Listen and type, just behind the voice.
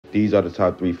These are the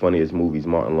top 3 funniest movies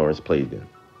Martin Lawrence played in.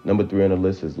 Number 3 on the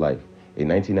list is Life, a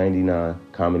 1999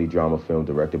 comedy drama film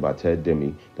directed by Ted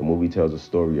Demme. The movie tells a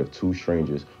story of two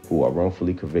strangers who are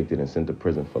wrongfully convicted and sent to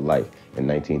prison for life in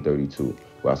 1932.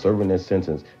 While serving their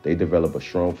sentence, they develop a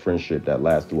strong friendship that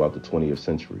lasts throughout the 20th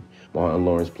century. Martin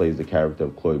Lawrence plays the character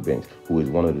of Cloyd Banks, who is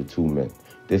one of the two men.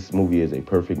 This movie is a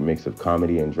perfect mix of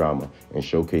comedy and drama and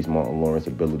showcases Martin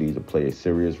Lawrence's ability to play a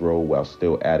serious role while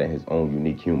still adding his own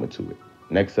unique humor to it.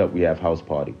 Next up, we have House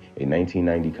Party, a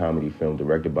 1990 comedy film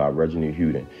directed by Reginald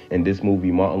Hudon. In this movie,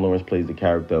 Martin Lawrence plays the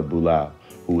character of Bulal,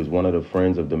 who is one of the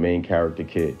friends of the main character,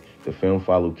 Kid. The film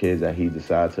follows kids as he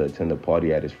decides to attend a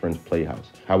party at his friend's playhouse.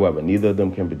 However, neither of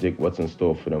them can predict what's in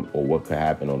store for them or what could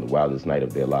happen on the wildest night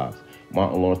of their lives.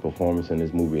 Martin Lawrence's performance in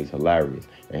this movie is hilarious,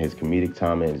 and his comedic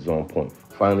timing is on point.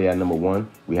 Finally, at number 1,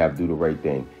 we have Do the Right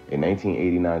Thing, a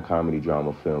 1989 comedy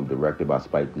drama film directed by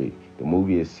Spike Lee. The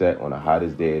movie is set on the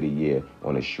hottest day of the year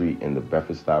on a street in the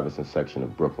Bedford-Stuyvesant section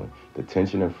of Brooklyn. The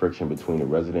tension and friction between the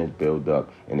residents build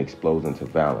up and explodes into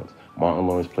violence. Martin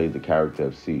Lawrence plays the character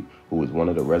of C, who is one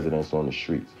of the residents on the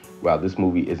streets. While this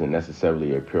movie isn't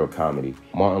necessarily a pure comedy,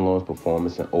 Martin Lawrence's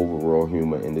performance and overall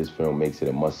humor in this film makes it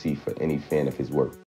a must-see for any fan of his work.